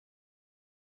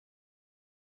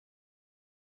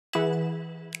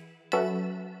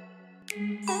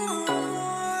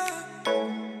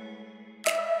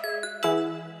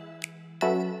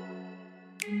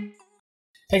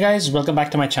Hey guys, welcome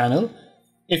back to my channel.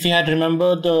 If you had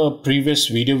remembered the previous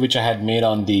video which I had made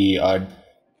on the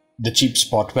cheap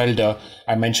spot welder,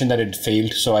 I mentioned that it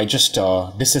failed, so I just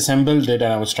disassembled it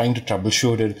and I was trying to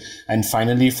troubleshoot it and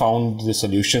finally found the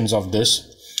solutions of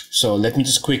this. So let me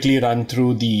just quickly run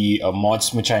through the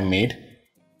mods which I made.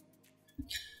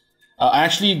 I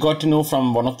actually got to know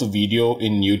from one of the video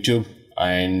in YouTube,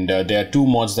 and there are two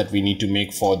mods that we need to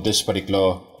make for this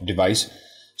particular device.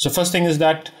 So first thing is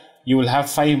that you will have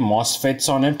 5 MOSFETs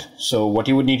on it. So what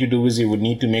you would need to do is you would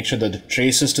need to make sure that the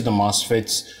traces to the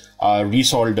MOSFETs are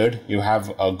resoldered. You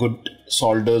have good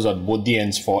solders at both the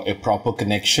ends for a proper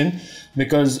connection,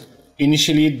 because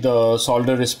initially the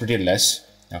solder is pretty less.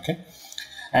 Okay.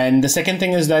 And the second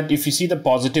thing is that if you see the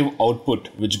positive output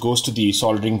which goes to the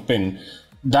soldering pin,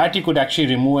 that you could actually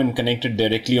remove and connect it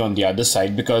directly on the other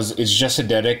side, because it's just a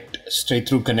direct straight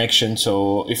through connection.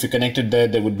 So if you connect it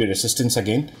there would be resistance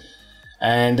again.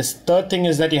 And the third thing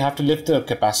is that you have to lift the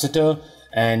capacitor,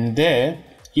 and there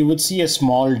you would see a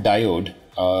small diode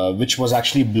which was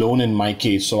actually blown in my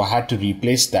case, so I had to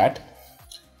replace that.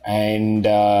 And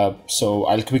so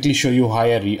I'll quickly show you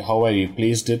how I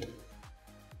replaced it.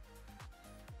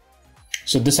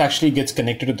 So this actually gets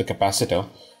connected to the capacitor,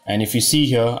 and if you see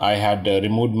here, I had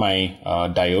removed my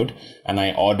diode, and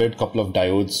I ordered a couple of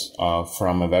diodes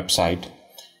from a website.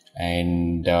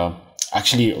 And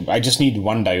actually, I just need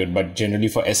one diode, but generally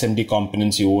for SMD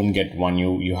components, you won't get one.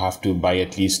 You have to buy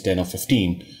at least 10 or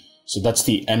 15. So that's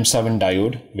the M7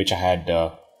 diode, which I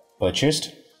had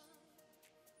purchased.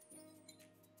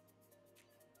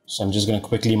 So I'm just going to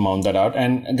quickly mount that out.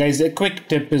 And guys, a quick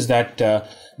tip is that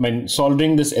when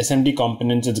soldering this SMD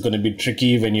components, it's going to be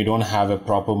tricky when you don't have a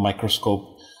proper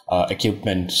microscope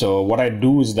equipment. So what I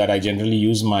do is that I generally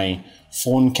use my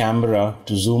phone camera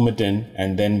to zoom it in,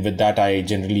 and then with that I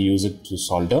generally use it to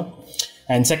solder.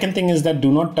 And second thing is that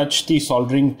do not touch the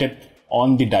soldering tip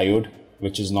on the diode,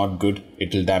 which is not good.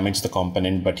 It will damage the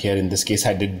component, but here in this case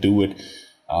I did do it.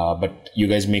 But you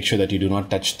guys make sure that you do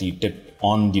not touch the tip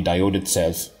on the diode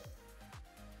itself.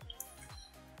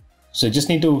 So you just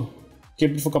need to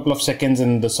keep it for a couple of seconds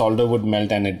and the solder would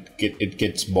melt, and it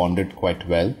gets bonded quite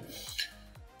well.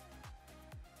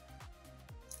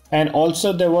 And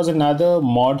also there was another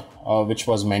mod which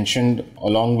was mentioned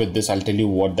along with this. I'll tell you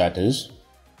what that is.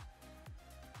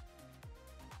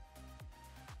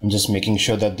 I'm just making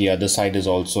sure that the other side is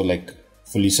also like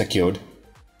fully secured.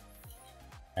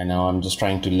 And now I'm just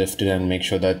trying to lift it and make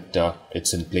sure that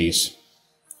it's in place.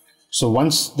 So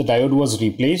once the diode was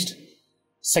replaced,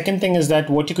 second thing is that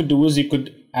what you could do is you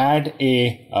could add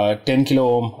a 10 kilo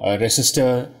ohm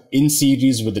resistor in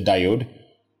series with the diode.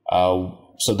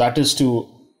 So that is to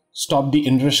stop the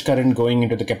inrush current going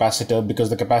into the capacitor, because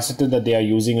the capacitor that they are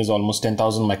using is almost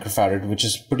 10,000 microfarad, which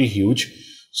is pretty huge.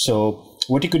 So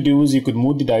what you could do is you could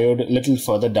move the diode a little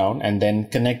further down and then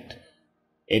connect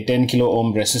a 10 kilo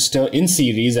ohm resistor in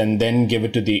series and then give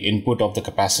it to the input of the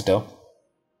capacitor.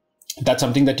 That's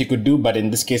something that you could do, but in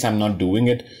this case I'm not doing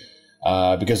it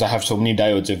because I have so many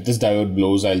diodes. If this diode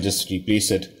blows, I'll just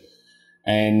replace it.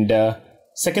 And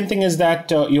second thing is that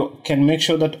you can make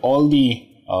sure that all the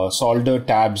solder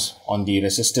tabs on the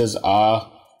resistors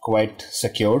are quite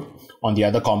secured on the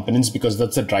other components, because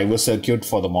that's the driver circuit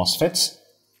for the MOSFETs.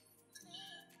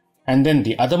 And then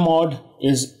the other mod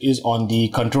is on the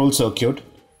control circuit.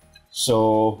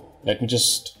 So let me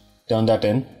just turn that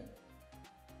in.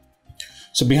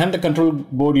 So behind the control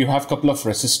board you have a couple of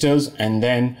resistors, and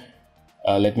then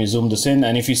let me zoom this in,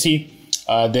 and if you see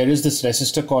there is this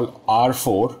resistor called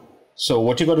R4. So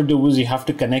what you got to do is you have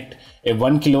to connect a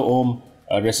 1 kilo ohm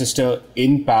resistor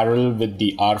in parallel with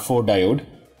the R4 diode.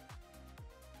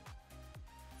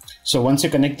 So once you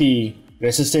connect the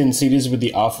resistor in series with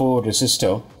the R4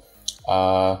 resistor,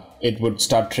 it would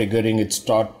start triggering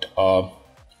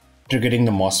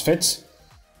the MOSFETs.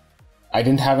 I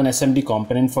didn't have an SMD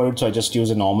component for it, so I just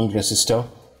used a normal resistor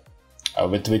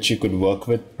with which you could work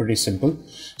with. Pretty simple.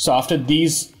 So after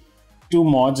these two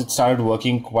mods, it started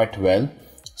working quite well.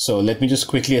 So let me just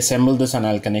quickly assemble this and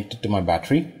I'll connect it to my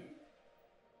battery.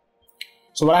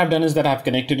 So what I've done is that I've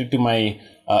connected it to my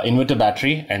inverter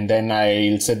battery, and then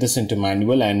I'll set this into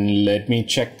manual, and let me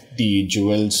check the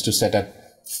joules to set at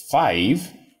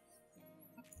 5.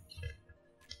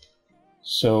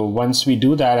 So once we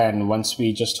do that, and once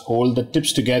we just hold the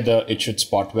tips together, it should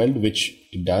spot weld, which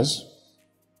it does.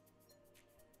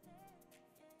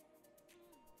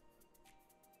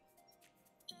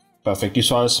 Perfect. You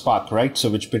saw a spark, right? So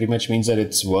which pretty much means that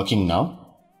it's working now.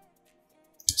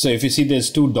 So if you see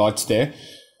there's 2 dots there,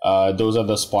 those are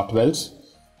the spot welds.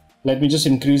 Let me just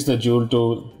increase the joule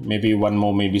to maybe 1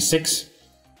 more, maybe 6.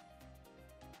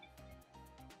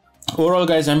 overall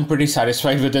guys, I'm pretty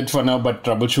satisfied with it for now, but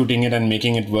troubleshooting it and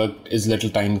making it work is a little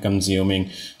time consuming.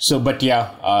 So but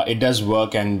yeah, it does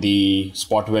work and the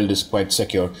spot weld is quite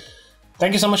secure.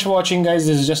 Thank you so much for watching guys.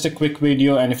 This is just a quick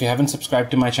video, and if you haven't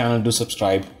subscribed to my channel, do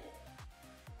subscribe.